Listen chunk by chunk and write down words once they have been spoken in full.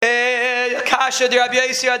Kasha de Rabbi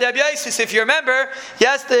Yosi ad Rabbi Yosi. So if you remember,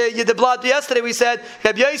 yesterday we said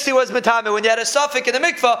Rabbi Yosi was mitame. When you had a suffix in the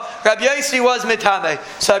mikvah, Rabbi Yosi was mitame.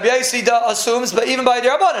 So Rabbi Yosi assumes, but even by the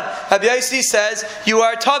Rabbanan, Rabbi Yosi says you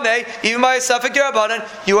are tame. Even by a suffix the Rabbanan,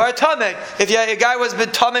 you are tame. If a guy was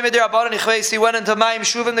mitame with the Rabbanan, he went into Mayim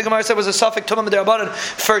Shuvim. The Gemara said was a suffix tumah with the Rabbanan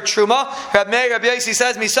for truma. Rabbi Yosi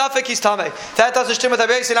says misafik he's tame. That doesn't stem with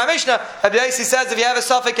Rabbi Yosi in our Mishnah. Rabbi Yosi says if you have a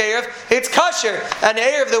suffix erev, it's kasher, and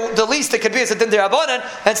erev the least it could be is a din Rabbanan,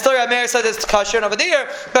 and still Rabbi Meir says it's kasher, and over there,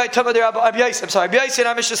 by Tumah Rabbi Yosi, I'm sorry, Rabbi Yosi in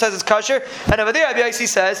our Mishnah says it's kasher, and over there Rabbi Yosi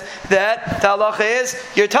says that the halacha is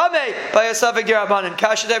you're tamei by a suffix Rabbanan.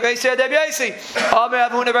 Kasher Rabbi Yosi, Rabbi Yosi. Amar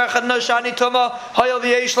Avuna Bar Chadna Shani Tumah Hayol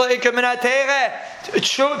V'Yesh Lo Iker Min HaTeireh.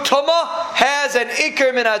 Tumah has an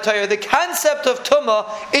ikr min ha-Torah. The concept of tumah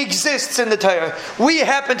exists in the Torah. We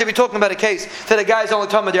happen to be talking about a case that a guy is only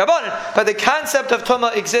tumah d'Rabbanan, but the concept of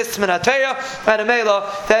tumah exists min ha-Torah, and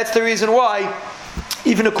Amela, that's the reason why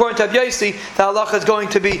even according to Rabbi Yosi, the halacha is going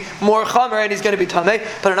to be more chamer and he's going to be tamei.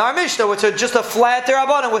 But in our Mishnah, which is just a flat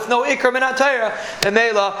Rabbanan with no ikr min ha-Torah,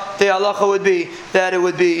 Amela, the halacha would be that it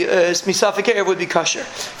would be misafik erev would be kasher.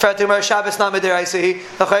 For the Gemara, Shabbos nama deraisa,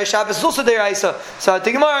 the Shabbos is also deraisa. So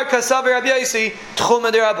the Gemara, kasav Rabbi Yosi,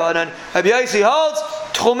 tchumen derabbanan. Rabbi Yosi holds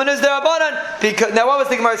tchumen is derabbanan. Because now, what was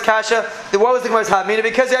the Gemara's kasha? What was the Gemara's hamina?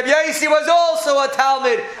 Because Rabbi Yosi was also a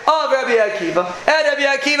talmid of Rabbi Akiva, and Rabbi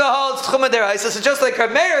Akiva holds tchumen deraisa. So just like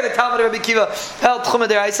Rabbi Meir, the talmid of Rabbi Akiva, held tchumen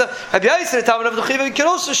deraisa, Rabbi Yosi, the talmid of the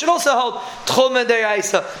Chiva, should also hold tchumen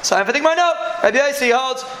deraisa. So I think no, Rabbi Yosi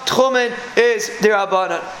holds tchumen is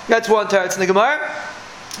derabbanan. That's one teretz in the Gemara.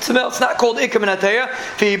 So it's not called ikr min ha-Torah.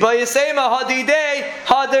 He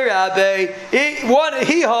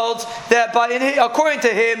holds that according to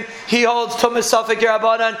him, he holds tumas safek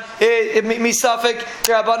Rabbanan, misafek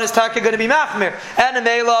Rabbanan is taka going to be machmir, and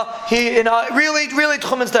Amela he really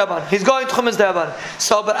tchumen's Rabbanan. He's going tchumen's Rabbanan.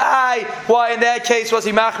 So, but why in that case was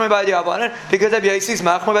he machmir by the Rabbanan? Because Rabbi Yosi is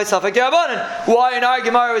machmir by safek Rabbanan. Why in our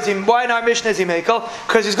Gemara why in our Mishnah is he mekel?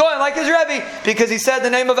 Because he's going like his Rebbe. Because he said the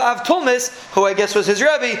name of Av Tulmis, who I guess was his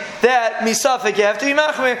Rebbe, that misafik you have to be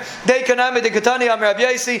machmir. They kanami de katani am Rabbi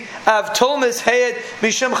Yosi Av Tulmis hayed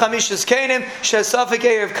mishum chamishas kainim shesafik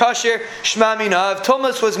erev kasher shmamina. Av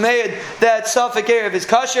Tulmis was made that safik erev is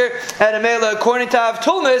kasher, and Amela according to Av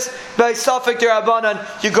Tulmis by safik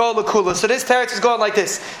derabanan you go lakula. So this teretz is going like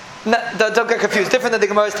this. Don't get confused. Different than the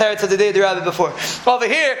Gemara's teretz of the day of the Rabbi before. Over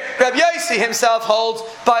here, Rabbi Yosi himself holds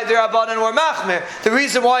by the Rabbanan or Machmir. The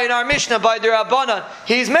reason why in our Mishnah by the Rabbanan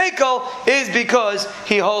he's Mekel is because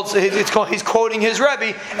he holds. He's quoting his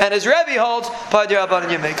Rebbe, and his Rebbe holds by the Rabbanan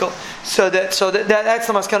Yemekel. So that's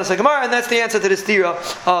the Maskanas Gemara, and that's the answer to this theory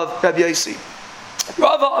of Rabbi Yosi.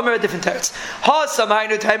 Rava Amar a different teretz. Ha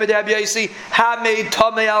Samainu Taimid Rabbi Yosi Ha made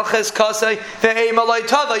Tamei Al Cheskasei Ve'Eim Alei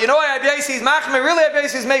Tava. You know why Rabbi Yosi is machmer? Really, Rabbi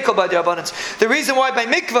Yosi is mekel by the Rabbanans. The reason why by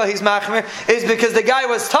mikvah he's machmer is because the guy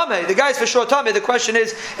was tamei. The guy's for sure tamei. The question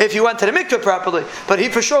is if he went to the mikvah properly, but he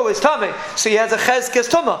for sure was tamei, so he has a cheskes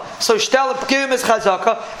tuma. So shtel give him his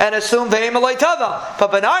chazaka and assume Ve'Eim Alei Tava.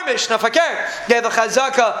 But in our Mishnah Fakir, they have a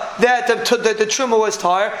chazaka that the truma was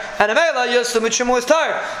tar, and Amela you assume the truma was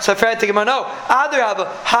tar. So if I had to give him no.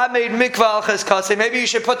 Ha made mikvah al cheskasei. Maybe you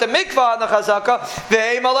should put the mikvah on the chazaka.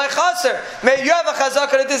 Ve'eim alei chaser. Maybe you have a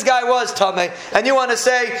chazaka that this guy was tamei, and you want to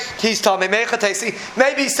say he's tamei.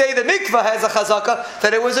 Maybe say the mikvah has a chazaka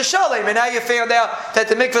that it was a shalem, and now you found out that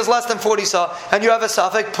the mikvah is less than 40 sa, and you have a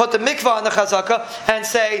suffix. Put the mikvah on the chazaka and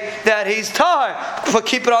say that he's tar. But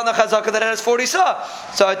keep it on the chazaka that it has 40 sa.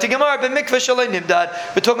 So I think Gemara ben mikvah shalem nimdad.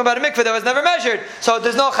 We're talking about a mikvah that was never measured, so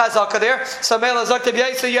there's no chazaka there. So Mela zakta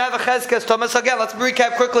b'yai. So you have a cheskes Thomas again. Let's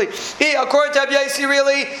recap quickly. According to Rabbi Yosi,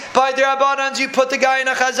 really, by the Rabbanans, you put the guy in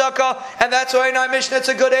a chazaka, and that's why in our Mishnah it's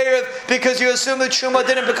a good erev, because you assume that Shuma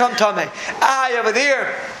didn't become Tameh. Over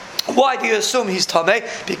there, why do you assume he's Tameh?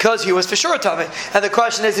 Because he was for sure Tameh. And the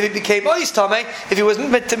question is if he became Ois Tameh, if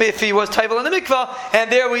he was Taival in the mikvah,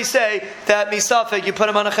 and there we say that Misafek, you put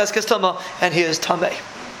him on a cheskes Tamah, and he is Tameh.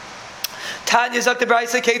 Tanya Zakta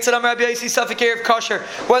Braisa Ketzadam Rabbi Yosi Safek Erev Kasher.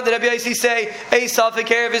 When did Rabbi Yosi say a Safek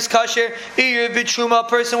Erev is Kasher? Erev B'Tshuma, a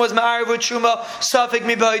person was Ma'ariv with Tshuma. Safek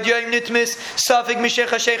Mibad Yoim Nitmis. Safek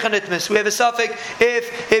Mishecha Shecha Nitmis. We have a Safek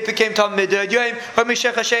if it became Tam Midad Yoim or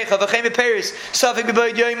Mishecha Shecha. V'Chem Peris. Safek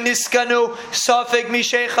Mibad Yoim Niskanu. Safek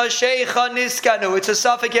Mishecha Shecha Niskanu. It's a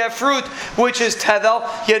Safek you have fruit which is Tevel.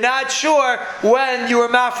 You're not sure when you were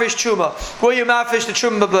Mafresh Tshuma. Were you Mafresh the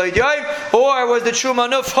Tshuma Mibad Yoim, or was the Tshuma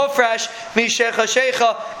Nuf Hofresh mishecha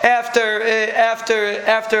shecha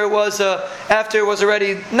after it was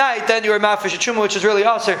already night, then you were mafish the truma, which is really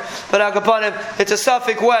aser. But akapanim, it's a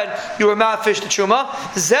suffix when you were mafish the truma.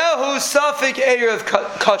 Zehu suffix erev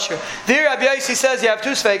kosher. There, Rabbi Yossi says you have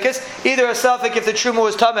two sfeikis, either a suffix if the truma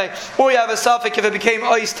was tameh, or you have a suffix if it became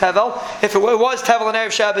ois tevel. If it was tevel on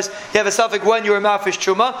erev Shabbos, you have a suffix when you were mafish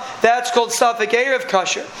truma. That's called suffix erev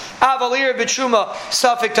kosher. Aval erev b'truma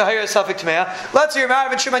suffix tahira suffix tmeah. Let's say you're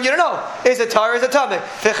married b'truma and you don't know, is it tahir or is it tameh?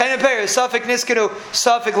 V'chein peir suffix niskanu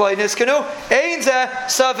suffix loy niskanu ein zeh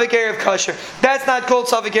suffix erev kosher. That's not called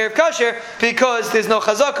suffix erev kosher because there's no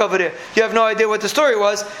chazak over there. You have no idea what the story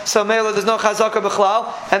was, so mela there's no chazaka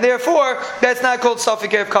b'chlal, and therefore that's not called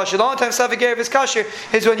suffix erev kosher. The only time suffix erev is kosher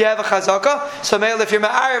is when you have a chazaka. So mela, if you're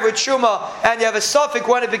ma'arev with truma and you have a suffix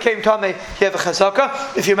when it became tameh, you have a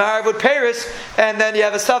chazaka. If you're ma'arev with peris and then you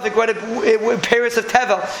have a suffix when it peris of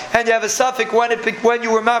tevel, and you have a suffix when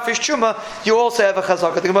you were mafish truma, you also have a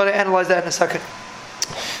chazaka. The Gemara analyze that in a second.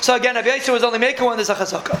 So again, Rabbi Yossi was only making one. There's a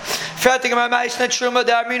chazaka.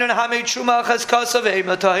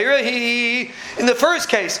 In the first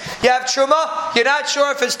case, you have truma. You're not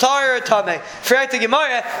sure if it's tar or tameh.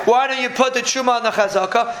 Why don't you put the truma on the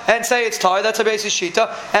chazaka and say it's tar? That's Rabbi Yossi's shita.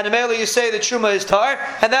 And in Mela you say the truma is tar,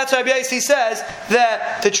 and that's why Rabbi Yossi says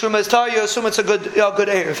that the truma is tar. You assume it's a good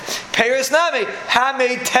erev. Peris nami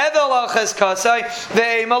hamei tevel al chazkasai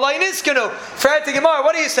ve'emalay niskanu.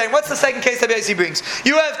 What are you saying? What's the second case that Rabbi Yossi brings?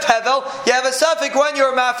 You have tevel, you have a suffix when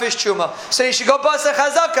you're mafish truma. So you should go basa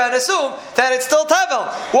chazaka and assume that it's still tevel.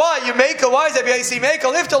 Why? You make a, why is Rabbi Yossi make a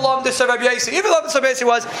lift along the Rabbi Yossi? Even though the Rabbi Yossi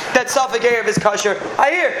was that suffix erev is kosher. I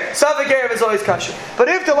hear suffix erev is always kosher. But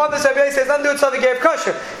if the one the Rabbi Yossi has nothing to do with suffix erev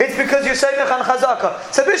kosher, it's because you're saying on chazaka.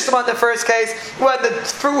 So Bishlam on the first case when the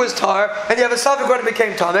fruit was tar and you have a suffix when it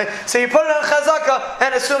became tameh, so you put it on chazaka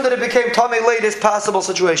and assume that it became tameh latest possible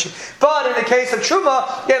situation. But in the case of truma,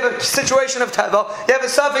 you have a situation of tevel. You have a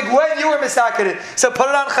suffix when you were misaketed. So put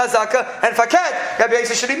it on chazaka and faket. Rabbi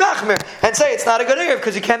Yossi should be machmir and say it's not a good erev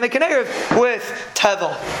because you can't make an erev with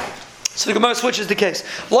tevel. So the Gemara switches the case.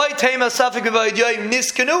 Don't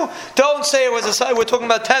say it was a suffix. We're talking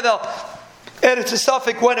about tevel, and it's a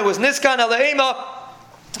suffix when it was niskan alaima.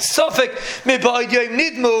 Suffolk mibayim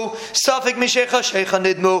nidmu, Suffolk mishecha shecha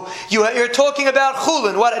nidmu. You're talking about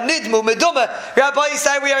chulin. What a nidmu meduma. Rabbi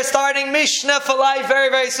Yisai, we are starting Mishnah for life very,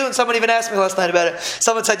 very soon. Someone even asked me last night about it.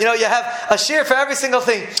 Someone said, you have a shir for every single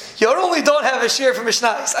thing. You only don't have a shir for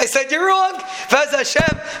Mishnahs. I said, you're wrong. Vaz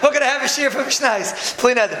Hashem, we're going to have a shir for Mishnahs.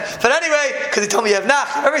 But anyway, because he told me you have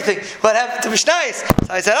nach, everything. What happened to Mishnahs?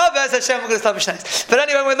 So I said, Vaz Hashem, we're going to stop Mishnahs. But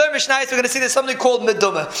anyway, when we learn Mishnahs, we're going to see there's something called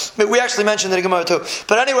meduma. We actually mentioned it in Gemara too.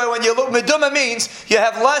 But anyway, when you look, meduma means you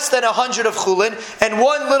have less than 100 of chulin, and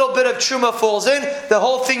one little bit of truma falls in, the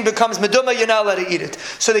whole thing becomes meduma, you're not allowed to eat it.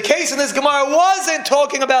 So the case in this Gemara wasn't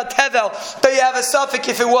talking about tevel, that you have a suffix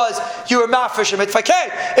if it was, you were mafresh him. It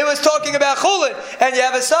was talking about chulin, and you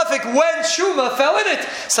have a suffix when truma fell in it.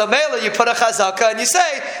 So mele, you put a chazaka, and you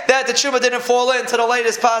say that the truma didn't fall in to the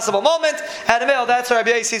latest possible moment, and mele, that's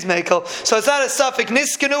Rabbi Yossi's mekel. So it's not a suffix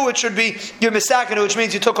niskanu, which would be your misakanu, which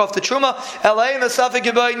means you took off the truma. Elaim a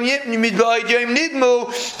suffix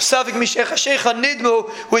nidmu, suffix mishecha shecha nidmu,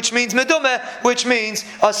 which means meduma, which means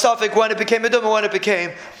a suffix when it became meduma, when it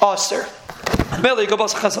became aser. Mele, go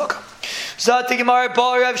bas chazaka. Zati Gemara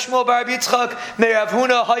Bar Rav Shmuel Bar Yitzchak Me'Rav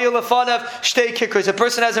Huna Hayil Lefanav Shtei Kikkers. A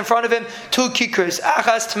person has in front of him two kikkers,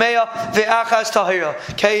 Achas Tmeya ve'Achas Tahira.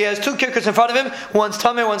 Okay, he has two kikkers in front of him. One's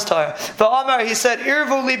Tameh, one's Tahira. V'Amar, he said,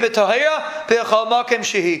 Irvu li b'Tahira v'Chal Makim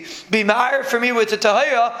Shehi. Be ma'ar for me with the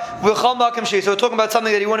Tahira v'Chal Makim Shehi. So we're talking about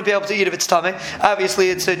something that he wouldn't be able to eat if it's Tameh. Obviously,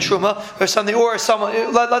 it's a truma or something, or someone.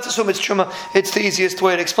 Let's assume it's truma. It's the easiest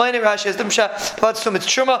way to explain it. Rashi has the Mshat. Let's assume it's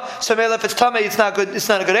truma. So maybe if it's Tameh, it's not good. It's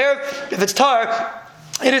not a good erev. If it's tar,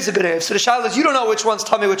 it is a good erev. So the shayla is, you don't know which one's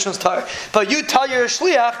tamei, which one's tar. But you tell your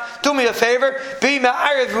shliach, do me a favor, be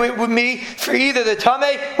ma'arev with me for either the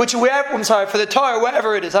tamei, for the tar,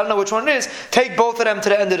 wherever it is. I don't know which one it is. Take both of them to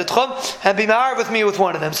the end of the tchum and be ma'arev with me with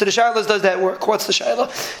one of them. So the shayla does that work. What's the shayla?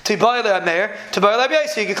 Tibayel ameir, Tibayel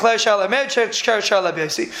abiyasi. You can declare shayla ameir, shkar shayla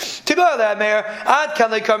abiyasi. Tibayel ameir, ad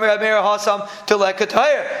kan lekamer ameir hasam to leka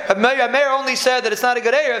tahir. Ameir only said that it's not a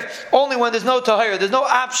good erev only when there's no tahir. There's no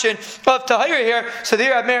option of tahir here. So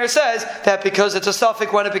the Meir says that because it's a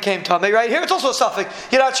suffix when it became tamei. Right here, it's also a suffix.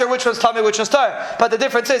 You're not sure which one's tamei, which one's tar. But the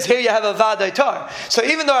difference is here you have a vadai tar. So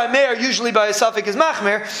even though a Meir usually by a suffix is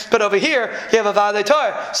machmir, but over here you have a vadai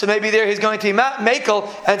tar. So maybe there he's going to be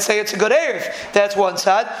makel and say it's a good erev. That's one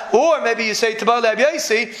side. Or maybe you say tabal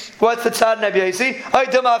abiyasi. What's the tzad in abiyasi? I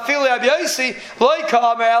demafili abiyasi loika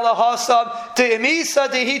amer ela hasam deimisa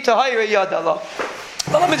dehi tahira yadallah.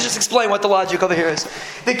 Well, let me just explain what the logic over here is.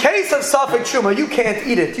 The case of Safek Truma, you can't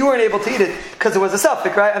eat it. You weren't able to eat it because it was a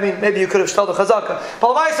Safek, right? I mean, maybe you could have shtold a Chazaka.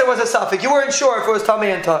 But it was a Safek. You weren't sure if it was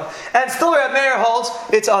Tamei and Tar. And still Reb Meir holds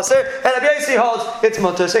it's Aser, and Reb Yossi holds it's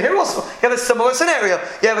Mutter. So here also, you have a similar scenario.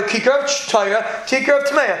 You have a Kikar of Torah, Kikar of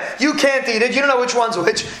Tamei. You can't eat it. You don't know which one's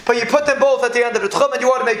which, but you put them both at the end of the Tchum and you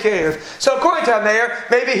want to make your Erev. So according to Reb Meir,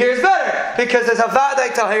 maybe here's better because there's a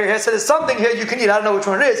Vadai Tahir here. So there's something here you can eat. I don't know which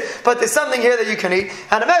one it is, but there's something here that you can eat.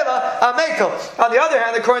 And on the other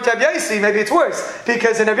hand, according to Reb Yossi, maybe it's worse.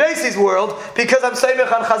 Because in Reb Yossi's world, because I'm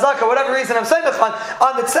Seimech on Chazaka, whatever reason I'm Seimech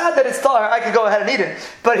on the tzad that it's Tahar, I could go ahead and eat it.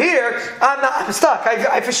 But here, I'm stuck.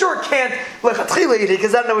 I for sure can't lechatchila eat it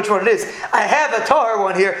because I don't know which one it is. I have a Tahar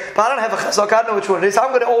one here, but I don't have a Chazaka, I don't know which one it is. I'm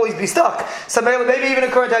going to always be stuck. So maybe even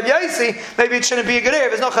according to Reb Yossi, maybe it shouldn't be a good Erev.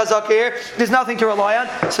 There's no Chazaka here. There's nothing to rely on.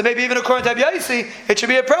 So maybe even according to Reb Yossi, it should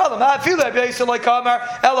be a problem. I feel Reb Yossi like Kamar,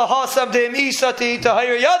 Ela Hasam Deim Isati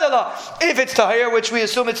Tahir Yadala. If it's Tahir, which we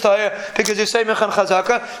assume it's Tahir because you're saying Mechan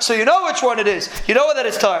Chazaka, so you know which one it is. You know that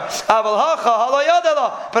it's Tahir. Aval Hacha Hala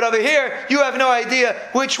Yadala. But over here, you have no idea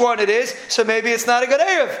which one it is, so maybe it's not a good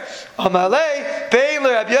Erev. Amalei, Bein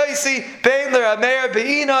L'Rab Yossi, Bein L'Rab Meir,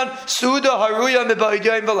 Be'inan, Suda Haruya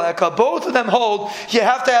Me'Ba'idyaim V'Leka. Both of them hold, you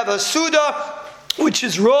have to have a Suda, which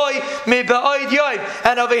is Roy Me'Ba'id Yoim.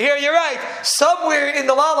 And over here you're right. Somewhere in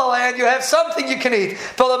the La La Land you have something you can eat.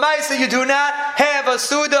 But Lamaisa you do not have a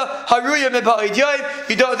Suda Haruya Me'Ba'id Yoim.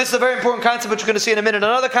 You don't. This is a very important concept which we're going to see in a minute.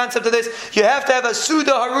 Another concept of this, you have to have a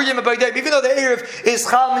Suda Haruya Me'Ba'id Yoim. Even though the Erev is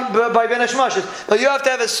Chal by Ben Hashmashis. But you have to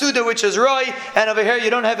have a Suda which is Roy. And over here you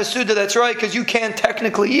don't have a Suda that's Roy because you can't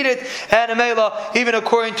technically eat it. And Amela, even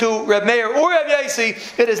according to Reb Meir or Reb Yossi,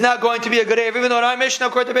 it is not going to be a good Erev. Even though in our Mishnah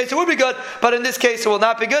according to Beis it would be good. But in this case it will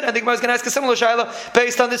not be good. And the Gemara is going to ask a similar shayla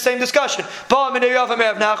based on this same discussion. No, nothing to do with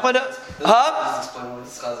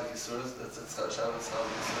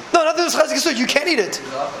chazik yisur. You can't eat it.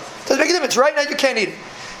 Doesn't make a difference. Right now you can't eat it.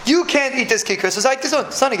 You can't eat this kikar. It's like this one.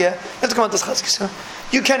 It's not again. Let's come on this chazik yisur.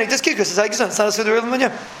 You can't eat this kikar. It's like this one. It's not a suda real manya.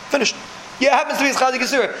 Finished. Yeah, it happens to be chazik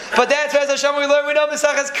yisur. But that's where Hashem we learn. We know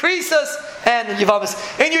Mesachas Krisos and Yavamas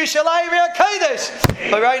in Yerushalayim Re'ah Kodesh.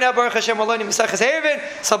 But right now, Baruch Hashem, we're learning Mesachas Eruvin.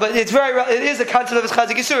 So, but it is a concept of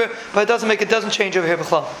chazik yisur, but it doesn't change over here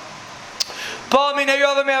b'chlal.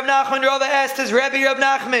 Rava asked his Rabbi Rab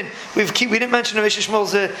Nachman. We didn't mention the Mishnah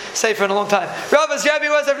Shmuel's sefer in a long time. Rava's Rabbi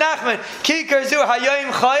was Rab Nachman. Kikar zu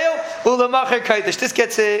hayoyim chayil ulamacher kaidish. This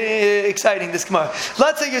gets exciting. This Gemara.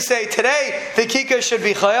 Let's say you say today the kikar should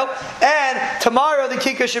be chayil and tomorrow the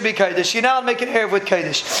kikar should be kaidish. You now make an erev with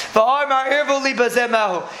kaidish.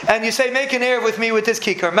 And you say make an erev with me with this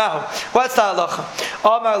kikar. Mahu. What's the halacha?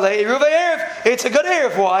 Amar le eruv erev. It's a good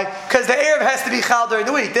erev. Why? Because the erev has to be chal during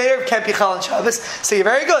the week. The erev can't be chal on Shabbos. So you're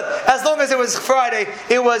very good. As long as it was Friday,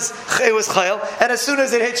 it was chayil, and as soon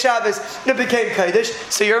as it hit Shabbos, it became kaidish.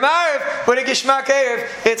 So you're married when it gishmak erev,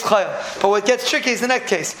 it's chayil. But what gets tricky is the next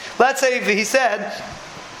case. Let's say he said.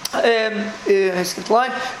 I skipped the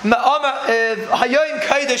line.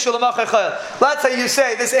 Let's say you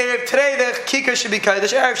say this Erev today the kikar should be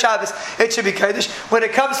Kaddish, Erev Shabbos it should be Kaddish. When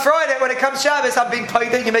it comes Friday, when it comes Shabbos, I'm being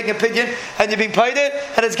paid it. You're making a opinion, and you're being paid it,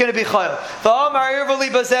 and it's going to be Chayil.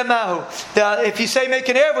 If you say make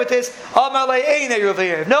an Erev with this,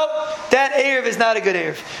 no, that Erev is not a good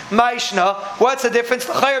Erev. Maishna, what's the difference?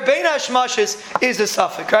 The Chayir Bein Hashmashis is a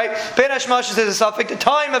suffix, right? Bein Hashmashis is a suffix. The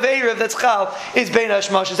time of Erev that's Chal is Bein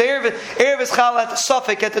Hashmashis. Erev is chal at the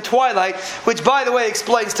suffix, at the twilight, which by the way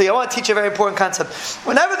explains to you, I want to teach you a very important concept.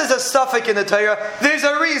 Whenever there's a suffix in the Torah, there's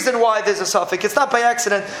a reason why there's a suffix. It's not by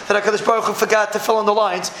accident that HaKadosh Baruch Hu forgot to fill in the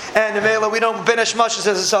lines, and in Mela we don't Ben Hashmashis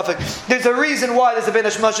as a suffix. There's a reason why there's a Ben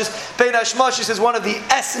Hashmashis. Ben Hashmashis is one of the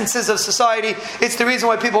essences of society. It's the reason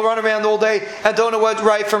why people run around all day and don't know what's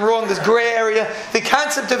right from wrong. There's gray area. The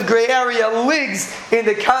concept of gray area lives in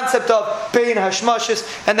the concept of Ben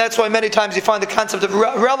Hashmashis, and that's why many times you find the concept of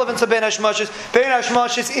relevance of Bein Hashmashis. Bein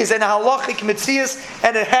Hashmashis is an halachic mitzias,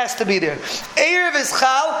 and it has to be there. Erev is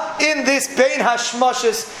chal in this Bein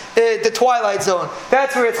Hashmashis, the twilight zone.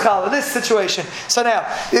 That's where it's chal in this situation. So now,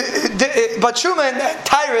 but Shuma and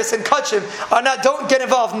Tyrus and Kachim don't get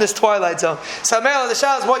involved in this twilight zone. So Mela the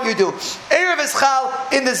Shah is what you do. Erev is chal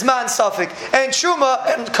in the Zman Safik, and Shuma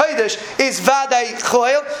and Kodesh is Vadai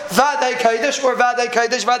Choil, Vadai Kodesh, or Vadai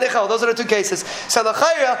Kodesh, Vadai Chol. Those are the two cases. So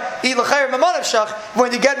l'chayra Mamanav Shach,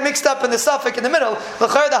 when you get mixed up in the suffix in the middle, the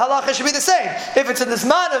halacha should be the same. If it's in the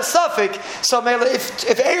zman of suffix, so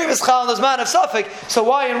if Erev is chal in the zman of suffix, so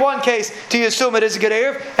why in one case do you assume it is a good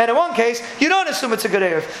Erev, and in one case you don't assume it's a good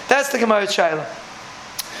Erev? That's the Gemara's shayla.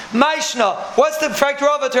 Maishna. What's the fact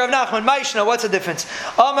Rava to Rav Nachman? Maishna. What's the difference?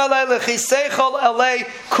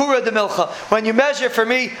 When you measure for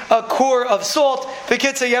me a kur of salt,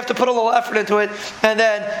 Bekitza, you have to put a little effort into it, and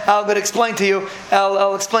then I'm going to explain to you.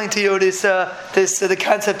 I'll explain to you the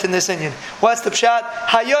concept in this Inyan. What's the pshat?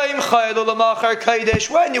 Hayoim chayil ulamachar kaidish.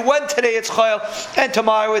 When today it's chayil and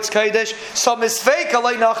tomorrow it's kaidish. So misfeik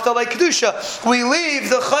alay nachta alay kedusha. We leave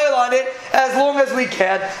the chayil on it as long as we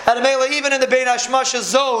can. And even in the Bein Hashmasha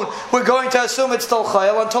zone, we're going to assume it's still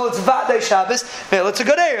chayil until it's Vadei Shabbos. It's a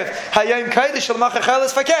good erev. Hayoim kaidish ulamachar chayil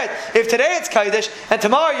is faked. If today it's kaidish and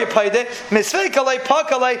tomorrow you paid it, misfeik alay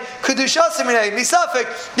pakalay kedusha siminei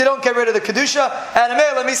misafik. You don't get rid of the kedusha, and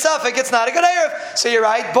amela misafik. It's not a good erev. So you're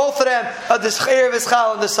right. Both of them are the erev is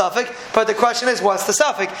chal and the suffix. But the question is, what's the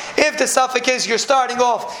suffix? If the suffix is you're starting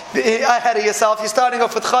off ahead of yourself, you're starting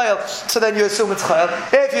off with chayil, so then you assume it's chayil.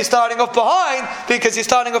 If you're starting off behind because you're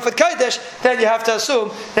starting off with kaidish, then you have to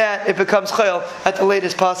assume that it becomes chayil at the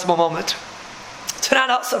latest possible moment. It's not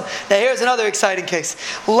awesome. Now here's another exciting case.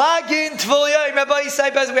 Lagin Tvulya, Rabbi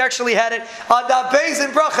Yisai, we actually had it on Daf Beis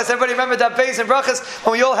and Brachas. Everybody remember Daf Beis and Brachas?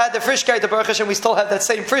 When we all had the Frischkeit, the Baruch and we still have that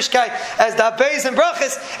same Frischkeit as Daf Beis and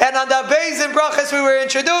Brachas. And on Daf Beis and Brachas we were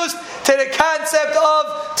introduced to the concept of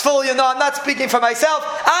Tvulya. No, I'm not speaking for myself.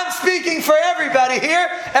 I'm speaking for everybody here.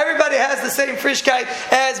 Everybody has the same Frischkeit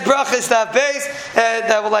as Brachas Daf Beis,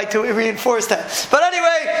 and I would like to reinforce that. But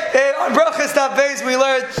anyway, on Brachas Daf Beis we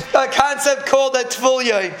learned a concept called a Tvul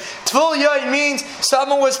Yoim. Tvul Yoim means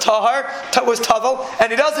someone was tahar, was tavel,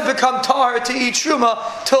 and he doesn't become tahar to eat truma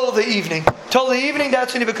till the evening. Till the evening,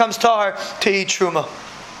 that's when he becomes tahar to eat truma.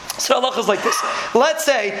 So the halacha is like this. Let's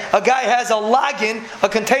say a guy has a lagin, a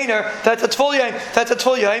container, that's a tvul yoim.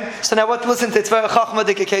 So now listen to it's very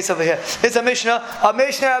chachmadik case over here. It's a Mishnah Rabbi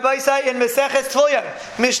Yisai in Meseches Tvul Yoim.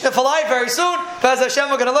 Mishnah Falai very soon. B'ez Hashem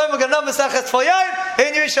we're going to know Meseches Tvul Yoim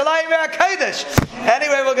in Yerushalayim Ve'Akaidesh.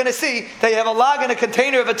 Anyway, we're going to see that you have a lagin, a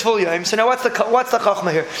container of a tvul yoim. So now what's the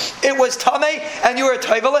chachma here? It was tamei and you were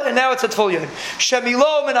taivel and now it's a tvul yoim.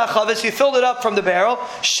 Shemilo min achavis, you filled it up from the barrel.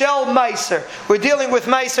 Shel meiser. We're dealing with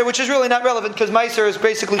meiser, which is really not relevant because meiser is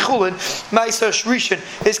basically chulin. Meiser shrishin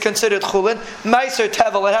is considered chulin. Meiser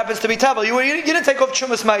tevel, it happens to be tevel. You didn't take off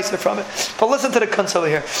chumas meiser from it. But listen to the kunz over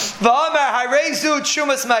here. V'amar harezu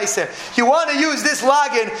chumas meiser. You want to use this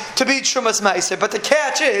lagin to be chumas meiser, but the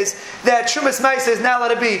catch is that chumas meiser is now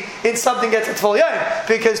let it be in something that's a tvul yoim,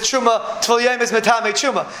 because tvul yoim is metame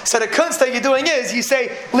truma. So the kunz that you're doing is you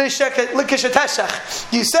say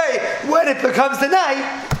likishateshach. You say when it becomes the night,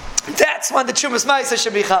 that's when the chumas ma'aser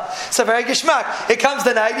should be chal. So very geshmak. It comes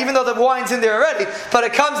the night, even though the wine's in there already, but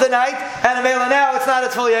it comes the night, and a mela now it's not a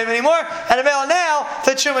tvul yoim anymore, and a mela now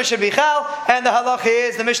the chuma should be chal. And the halacha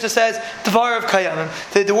is the Mishnah says dvar of kayamim.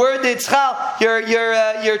 The word it's chal, your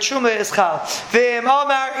chuma is chal. V'im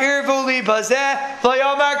amar irvu li bazeh lo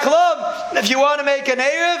yamar klum. If you want to make an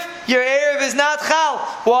erev, your erev is not chal.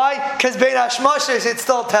 Why? Because bein hashmashas it's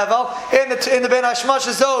still tevel. In the bein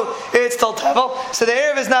hashmashas zone it's still tevel. So the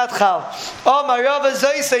erev is not chal.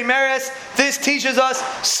 This teaches us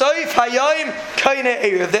soif hayom kaine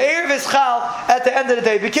erev. The erev is chal at the end of the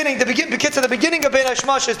day. Beginning of bein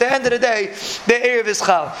hashmashas, the end of the day, the erev is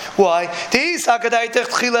chal. Why?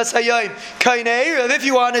 If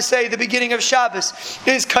you want to say the beginning of Shabbos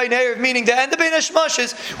is kaine erev, meaning the end of bein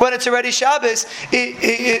hashmashas when it's already Shabbos.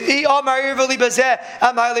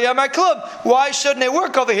 Why shouldn't it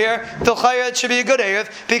work over here? It should be a good erev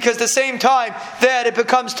because the same time that it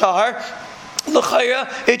becomes tahar,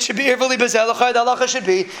 it should be irvuli bezel. The halacha should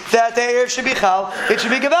be that the erev should be chal. It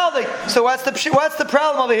should be gevaldik. So what's the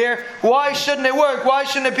problem over here? Why shouldn't it work? Why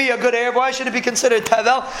shouldn't it be a good erev? Why should it be considered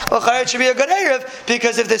tavel? It should be a good erev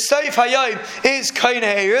because if the seif hayom is kain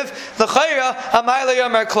erev, l'chayra amayla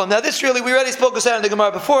yamar klum. Now this really we already spoke about in the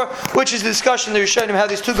Gemara before, which is the discussion that you're showing him how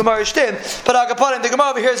these two Gemaras stem. But Agapanim, the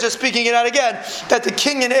Gemara over here is just speaking it out again that the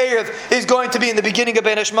kinyan erev is going to be in the beginning of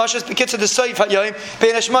bein hashmashas because of the seif hayom.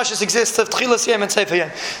 Bein hashmashas exists of tchilas yom and seif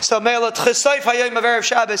hayom. So mele tchisaif hayom of erev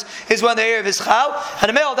Shabbos is when the erev is chal,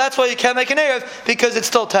 and a male that's why you can't make an erev because it's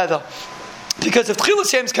still tevel. Because if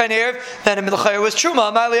Tchilas Yem's kind of erev, then a L'chayr was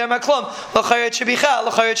Truma, Amali Amaklum, L'chayr it should be Chal,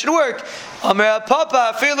 L'chayr it should work. Amar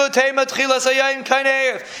Papa, Filu Tema Tchilas Hayim kind of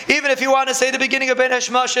erev. Even if you want to say the beginning of Ben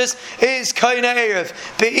Hashmashas is kind of erev.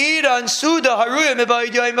 Be'id on Suda Haruyim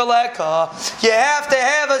Ebayid Yom Meleka. You have to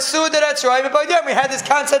have a Suda that's right Ebayid Yom. We had this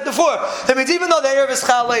concept before. That means even though the erev is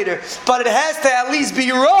Chal later, but it has to at least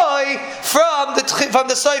be Roy from the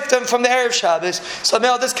Seiftim, from the erev Shabbos. So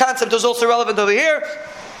now this concept is also relevant over here.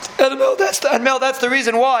 And Mel, that's the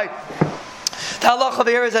reason why The halacha over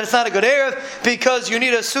here is that it's not a good Erev because you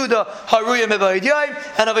need a Suda Haruya Mebayid Yom,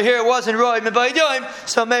 and over here it wasn't Roy Mebayid Yom,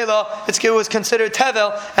 so Mela, it was considered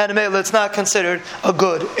Tevel, and Mela, it's not considered a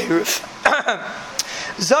good Erev.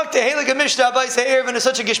 Zok the Heilige Mishnah Abai say Eruvin is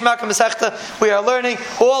such a Gishmak Masechta. We are learning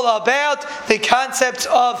all about the concepts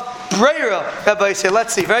of Breira. Rabbi say,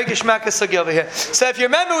 let's see, very Gishmak Sugi over here. So if you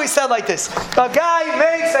remember, we said like this: a guy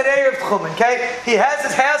makes an Erev Tchumen. Okay, he has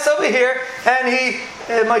his house over here, and he.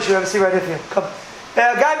 Moshe, let me see right here. Come.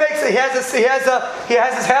 A guy makes he has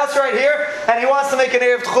his house right here, and he wants to make an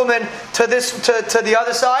Erev Tchumen to the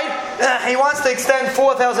other side. He wants to extend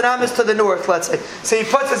 4,000 amas to the north, let's say. So he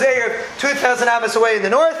puts his Erev 2,000 amas away in the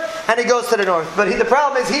north, and he goes to the north. But the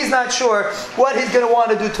problem is he's not sure what he's going to want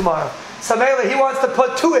to do tomorrow. So Mela, he wants to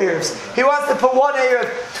put two Erevs. He wants to put one Erev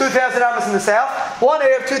 2,000 amas in the south, one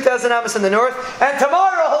Erev 2,000 amas in the north, and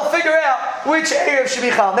tomorrow he'll figure out which Erev should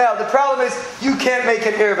be Chal. Now, the problem is you can't make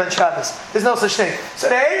an Erev on Shabbos. There's no such thing. So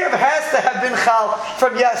the Erev has to have been Chal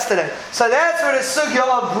from yesterday. So that's where the sugya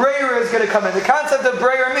of Breira is going to come in. The concept of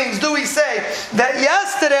Breira means, do we say that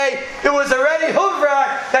yesterday it was already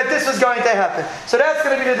Huvra that this was going to happen? So that's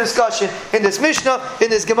going to be the discussion in this Mishnah,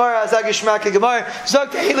 in this Gemara, Azagishmaki Gemara,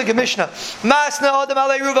 Zok the Heilige Mishnah. Masna Adam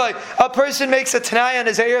Alei Ruvai. A person makes a Tanai on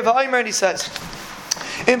his Erev Ha'omer, and he says,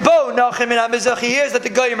 in Bo Nachem in HaMizrach, he hears that the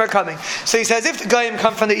Goyim are coming. So he says, if the Goyim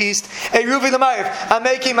come from the east, Eruvin L'Mayev, I'm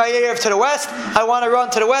making my Erev to the west, I want to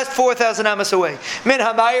run to the west 4,000 amas away. Min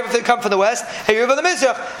HaMayev, if they come from the west, Eruvin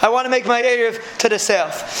L'Mizrach, I want to make my Erev to the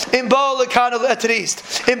south. In Bo L'Kan to the east.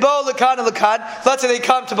 In Bo L'Kan, let's say they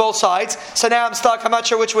come to both sides, so now I'm stuck, I'm not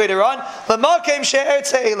sure which way to run. L'Makem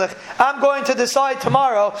She'ertze Eilech, I'm going to decide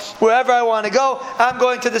tomorrow, wherever I want to go, I'm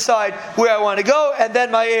going to decide where I want to go, and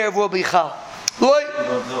then my Erev will be Chal.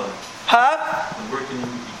 Huh?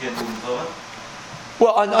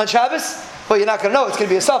 Well, on Shabbos? Well, you're not going to know. It's going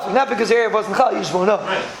to be a suffix. Not because the Erev wasn't Chal, you just won't know.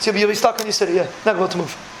 Right. So you'll be stuck on your city. Yeah, not going to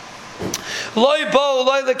move. Let's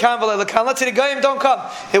say the Goyim don't come.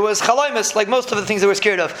 It was Chalaimus, like most of the things they were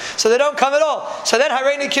scared of. So they don't come at all. So then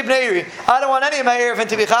Hareini Kibneiri. I don't want any of my Erev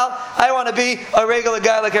to be Chal. I want to be a regular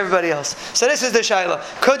guy like everybody else. So this is the Shaila.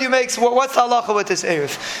 Could you make, what's the halacha with this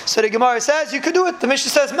Erev? So the Gemara says, you could do it. The Mishnah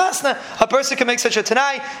says, Masna, a person can make such a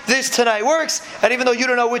Tanai. This Tanai works. And even though you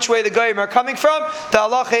don't know which way the Goyim are coming from, the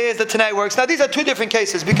halacha is the Tanai works. Now these are two different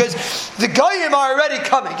cases because the Goyim are already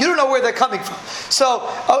coming. You don't know where they're coming from. So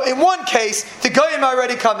in one case, the Goyim are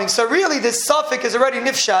already coming. So really, this suffix is already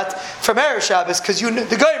nifshat from Erev Shabbos because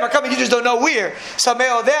the Goyim are coming. You just don't know where. So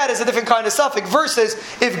that is a different kind of suffix. Versus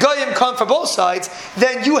if Goyim come from both sides,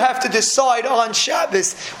 then you have to decide on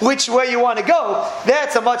Shabbos which way you want to go.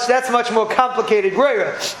 That's a much more complicated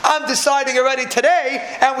Breira. I'm deciding already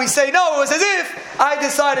today, and we say no. It was as if I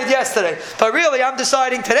decided yesterday, but really I'm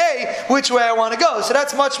deciding today which way I want to go. So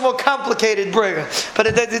that's much more complicated Breira.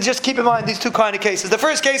 But just keep in mind these two kind of cases. The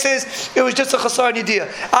first case is it was just a chasar nidia.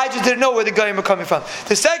 I just didn't know where the Goyim were coming from.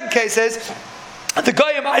 The second case is the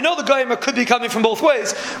Goyim, I know the Goyim could be coming from both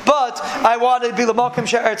ways, but I wanted to be l'makim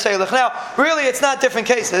she'er tzeilach. Now, really, it's not different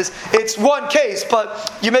cases. It's one case,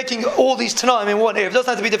 but you're making all these Tanaim in one area. It doesn't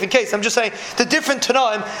have to be a different case. I'm just saying the different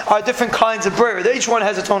Tanaim are different kinds of Breira. Each one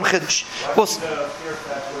has its own chiddush. Why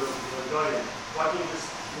can't you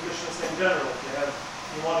just Mishnah say in general?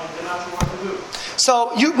 You're not sure what to do.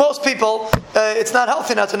 So most people, it's not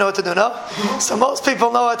healthy not to know what to do, no? So most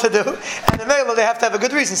people know what to do. And in Mela, they have to have a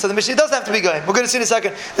good reason. So the Mishnah doesn't have to be going. We're going to see in a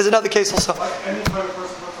second. There's another case also. Like any time a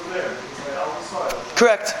person comes from there, you say, I'll decide.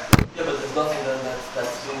 Correct. Yeah, but there's nothing then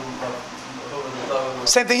that's being over the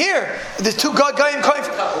Same thing here. There's two Goyim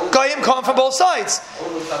come from both sides.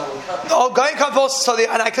 Oh, Goyim come from both sides,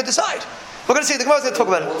 and I could decide. We're going to see. The Gemara's going to talk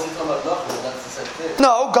about it. Once you talk about nothing, that's the same thing.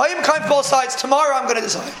 No, Goyim come from both sides. Tomorrow I'm going to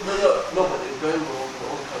decide. No, but if Goyim will only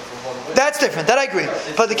come from one way. That's different. That I agree.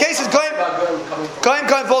 But the case is Goyim come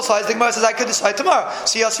from both sides. The Gemara says I could decide tomorrow.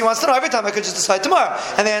 So Yossi wants to know every time I could just decide tomorrow.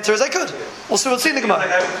 And the answer is I could. We'll see in the Gemara.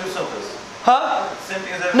 Huh?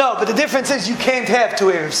 No, but the difference is you can't have two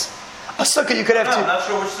Erevs. A sukkah you could have two. I'm not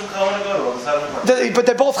sure which sukkah I want to go to. But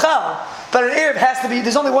they're both chal. But an Erev has to be,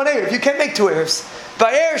 there's only one Erev. You can't make two Erevs.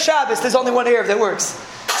 By Erev Shabbos, there's only one Erev that works.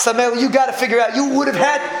 So you got to figure out, you would have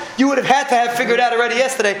had to have figured out already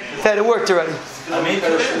yesterday that it worked already.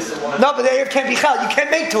 No, but the Erev can't be chal. You can't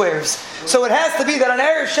make two Erevs. So it has to be that on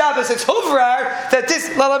Erev Shabbos it's hovrar that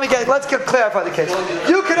this. Let's clarify the case.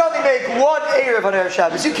 You can only make one Erev on Erev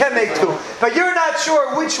Shabbos. You can't make two, but you're not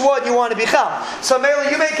sure which one you want to be chal. So Mela,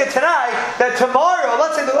 you make it tonight that tomorrow.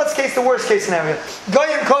 Let's case the worst case scenario.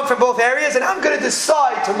 Goyim come from both areas, and I'm going to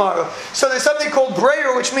decide tomorrow. So there's something called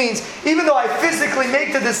breyer, which means even though I physically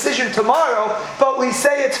make the decision tomorrow, but we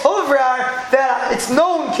say it's hovrar that it's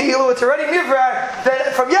known Ki'ilu, it's already Nivrar,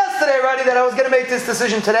 that from yesterday already that I was going to make this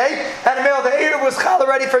decision today, and the Eruv was Chal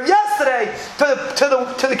already from yesterday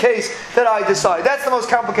to the case that I decide. That's the most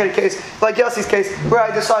complicated case, like Yossi's case, where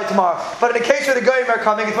I decide tomorrow. But in the case where the Goyim are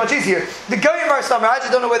coming, it's much easier. The Goyim are somewhere, I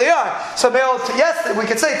just don't know where they are. So yesterday, we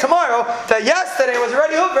could say tomorrow that yesterday was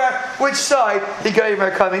already over which side the Goyim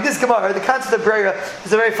are coming. This Gemara, the concept of Breira,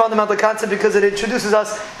 is a very fundamental concept because it introduces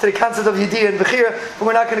us to the concept of Yediyah and Bechira, but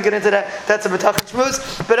we're not going to get into that. That's a B'tach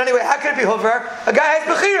Shmuz. But anyway, how can it be Hover? A guy has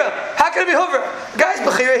Bechira. How can it be Hover? A guy has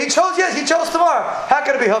Bechira. He chose tomorrow. How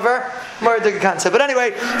can it be Hover? More a big concept. But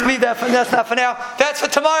anyway, leave that. That's not for now. That's for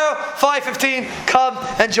tomorrow, 5:15. Come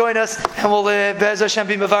and join us, and we'll Be'ez Hashem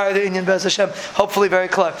be Mavar the Inyan. Be'ez Hashem, hopefully very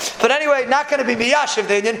close. But anyway, not going to be Miyashiv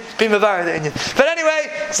the Inyan, be Mavar the Inyan. But anyway,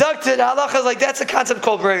 Zakta the halacha is like that's a concept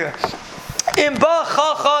called Breira. Im ba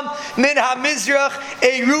chacham min hamizrach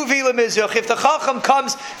eruvi lemizrach. If the chacham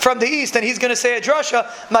comes from the east and he's going to say a drasha,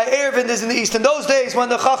 my Eruvin is in the east. In those days when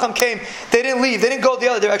the chacham came, they didn't leave. They didn't go the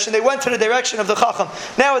other direction. They went to the direction of the chacham.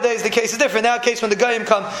 Nowadays the case is different. Nowadays when the goyim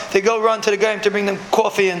come, they go run to the goyim to bring them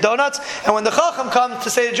coffee and donuts. And when the chacham comes to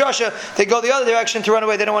say the drasha, they go the other direction to run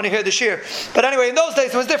away. They don't want to hear the shir. But anyway, in those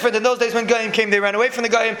days it was different. In those days when goyim came, they ran away from the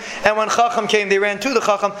goyim, and when chacham came, they ran to the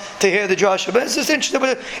chacham to hear the drasha. But it's just interesting.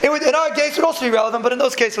 In our case, it would also be relevant, but in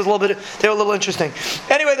those cases, they were a little interesting.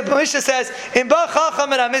 Anyway, the Mishnah says, "In ba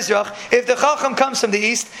chacham and hamizrach, if the chacham comes from the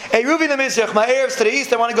east, Eruvin the mizrach, my Eruv's to the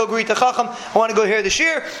east. I want to go greet the chacham. I want to go hear the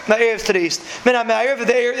shir. My Eruv's to the east. Min ha'ma'erev,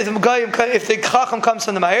 if the chacham comes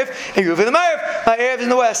from the ma'erev, Eruvin the ma'erev, my Eruv in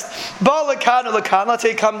the west. Ba lekan or lekan.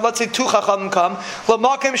 Let's say two chacham come.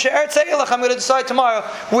 Lamakim she'eretz elach. I'm going to decide tomorrow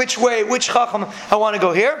which chacham I want to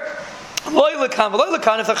go here. If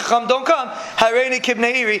the chacham don't come,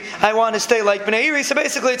 I want to stay like Bnei Iri. So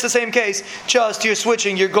basically, it's the same case. Just you're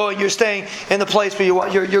switching. You're staying in the place where you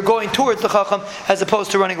want. You're going towards the chacham as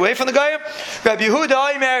opposed to running away from the guy. Rabbi Yehuda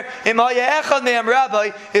Aimer,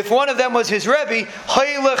 Rabbi. If one of them was his Rebbe,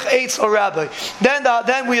 Rabbi.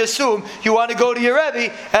 Then we assume you want to go to your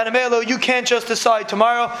Rebbe, and Amelo, you can't just decide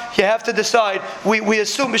tomorrow. You have to decide. We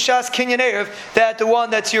assume b'shas kinyan erev that the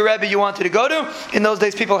one that's your Rebbe you wanted to go to. In those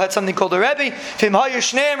days, people had something called the Rebbe. If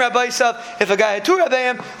a guy had two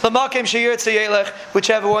Rebbeim,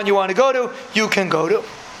 whichever one you want to go to, you can go to.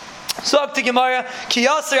 So to Gemara,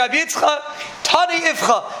 Kiyasar Rabbi Yitzchak, Tani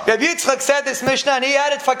Ifcha. Rabbi Yitzchak said this Mishnah and he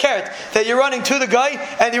added fakert, that you're running to the guy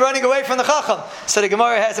and you're running away from the Chacham. So the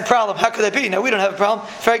Gemara has a problem. How could that be? No, we don't have a problem.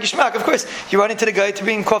 Very Gishmak, of course. You're running to the guy to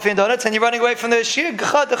bring coffee and donuts and you're running away from the Shir, the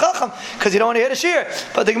Chacham, because you don't want to hear the Shir.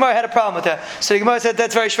 But the Gemara had a problem with that. So the Gemara said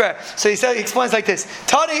that's very schwer. So he explains like this.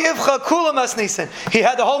 Tani Ifcha Kulam As Nisan. He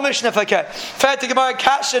had the whole Mishnah fakert. Fact the Gemara,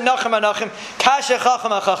 Kasha Nachem Anachim, Kasha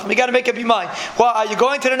Chacham Achachim. You got to make up your mind. Well, are you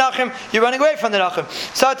going to the Nachem? You're running away from the Nachem.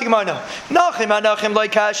 So the Gemara, no. Nachem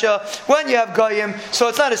like Kasha. When you have Goyim, so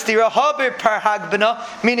it's not a stira. Habir par hagbana,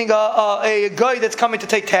 meaning a guy that's coming to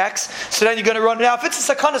take tax. So then you're going to run. Now, if it's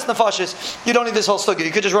a sakanas nefashis, you don't need this whole sugya.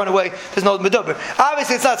 You could just run away. There's no meduber.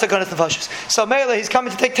 Obviously, it's not sakanas nefashis. So Mela, he's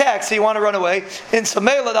coming to take tax, so you want to run away. In so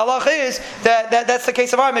Mela, the halacha is that's the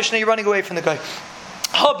case of our Mishnah. You're running away from the guy.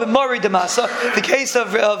 Habir mari demasa. The case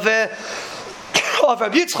of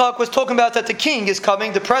Rabbi Yitzchak was talking about that the king is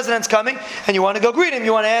coming, the president's coming, and you want to go greet him,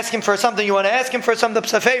 you want to ask him for something,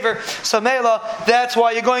 a favor, so Mela, that's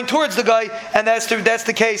why you're going towards the guy, and that's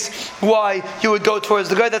the case why you would go towards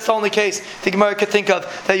the guy. That's the only case the Gemara could think of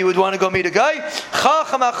that you would want to go meet a guy.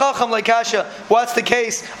 Chacham ha-chacham like Kasha. What's the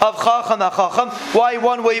case of Chacham ha-chacham? Why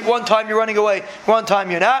one time you're running away, one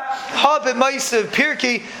time you're not? Ha b'maisav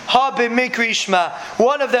pirki, ha b'mikri shma.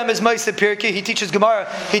 One of them is maisav pirki, he teaches Gemara,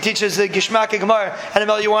 he teaches the Gishmak Gemara, and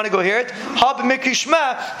Amel, you want to go hear it? Hab Mikri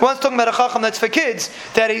Shema. One's talking about a chacham that's for kids,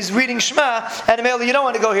 that he's reading Shema, and Amel, you don't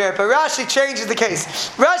want to go hear it. But Rashi changes the case.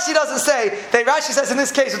 Rashi doesn't say that. Rashi says in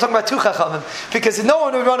this case we're talking about two chachamim, because no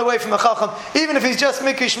one would run away from a chacham, even if he's just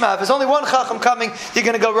Mikri Shema. If there's only one chacham coming, you're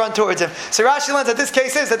going to go run towards him. So Rashi learns that this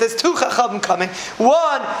case is that there's two chachamim coming.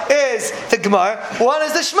 One is the Gemara, one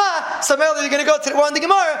is the Shema. So Amel, you're going to go to the one the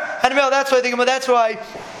Gemara, and Amel, that's why.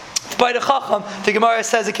 By the Chacham, the Gemara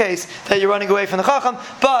says a case that you're running away from the Chacham,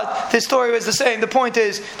 but the story was the same. The point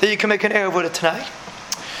is that you can make an Eruv with it tonight.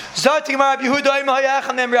 Rabbi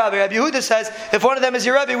Yehuda says, if one of them is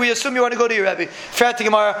your Rebbe, we assume you want to go to your Rebbe.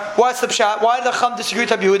 What's the pshat? Why did the Chacham disagree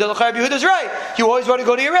with Rabbi Yehuda? Rabbi Yehuda's right. You always want to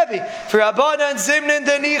go to your Rebbe.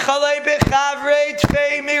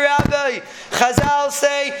 Chazal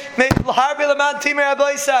say,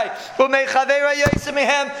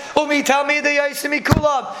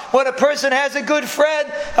 when a person has a good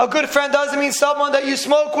friend doesn't mean someone that you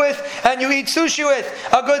smoke with and you eat sushi with.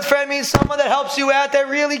 A good friend means someone that helps you out, that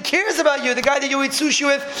really cares about you. The guy that you eat sushi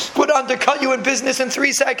with would undercut you in business in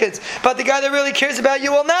 3 seconds. But the guy that really cares about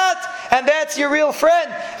you will not. And that's your real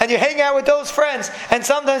friend. And you hang out with those friends. And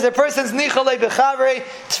sometimes a person's nichalei b'chavrei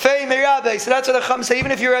tfei mirabe. So that's what the Chum say.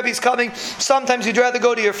 Even if your Rebbe's coming, sometimes you'd rather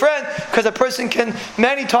go to your friend, because a person can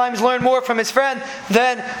many times learn more from his friend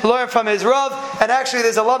than learn from his Rav. And actually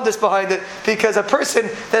there's a lumdus behind it, because a person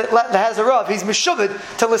that has a Rav, he's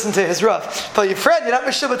meshubed to listen to his Rav. But your friend, you're not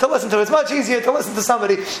meshubed to listen to. It's much easier to listen to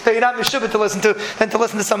somebody that you're not meshubed to listen to than to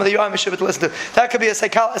listen to somebody you are meshubed to listen to. That could be a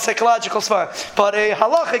psychological svar. But a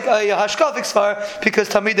halachic, a hashkafic svar, because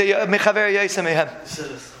tamid mechaver yasem mehem.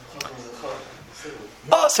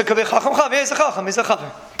 Oh, so could be chacham chav. He's a chacham. He's a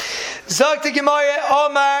chacham. Zog the Gemara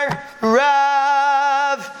Omar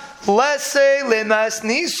Rav Lese Lemas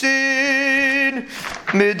Nisin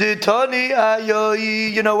Miditani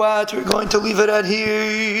Ayoyi. You know what? We're going to leave it at here.